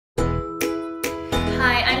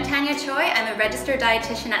Hi, I'm Tanya Choi. I'm a registered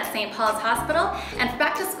dietitian at St. Paul's Hospital, and for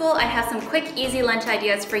back to school I have some quick, easy lunch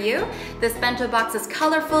ideas for you. This bento box is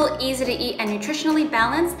colorful, easy to eat, and nutritionally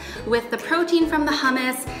balanced with the protein from the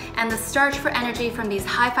hummus and the starch for energy from these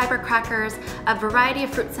high-fiber crackers, a variety of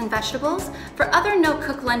fruits and vegetables. For other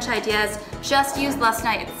no-cook lunch ideas, just use last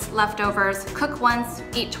night's leftovers. Cook once,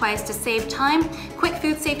 eat twice to save time. Quick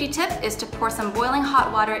food safety tip is to pour some boiling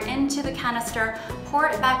hot water into the canister, pour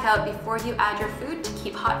it back out before you add your food to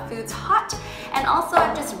keep hot foods hot. And also,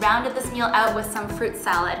 I've just rounded this meal out with some fruit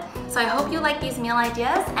salad. So I hope you like these meal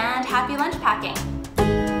ideas and happy lunch packing.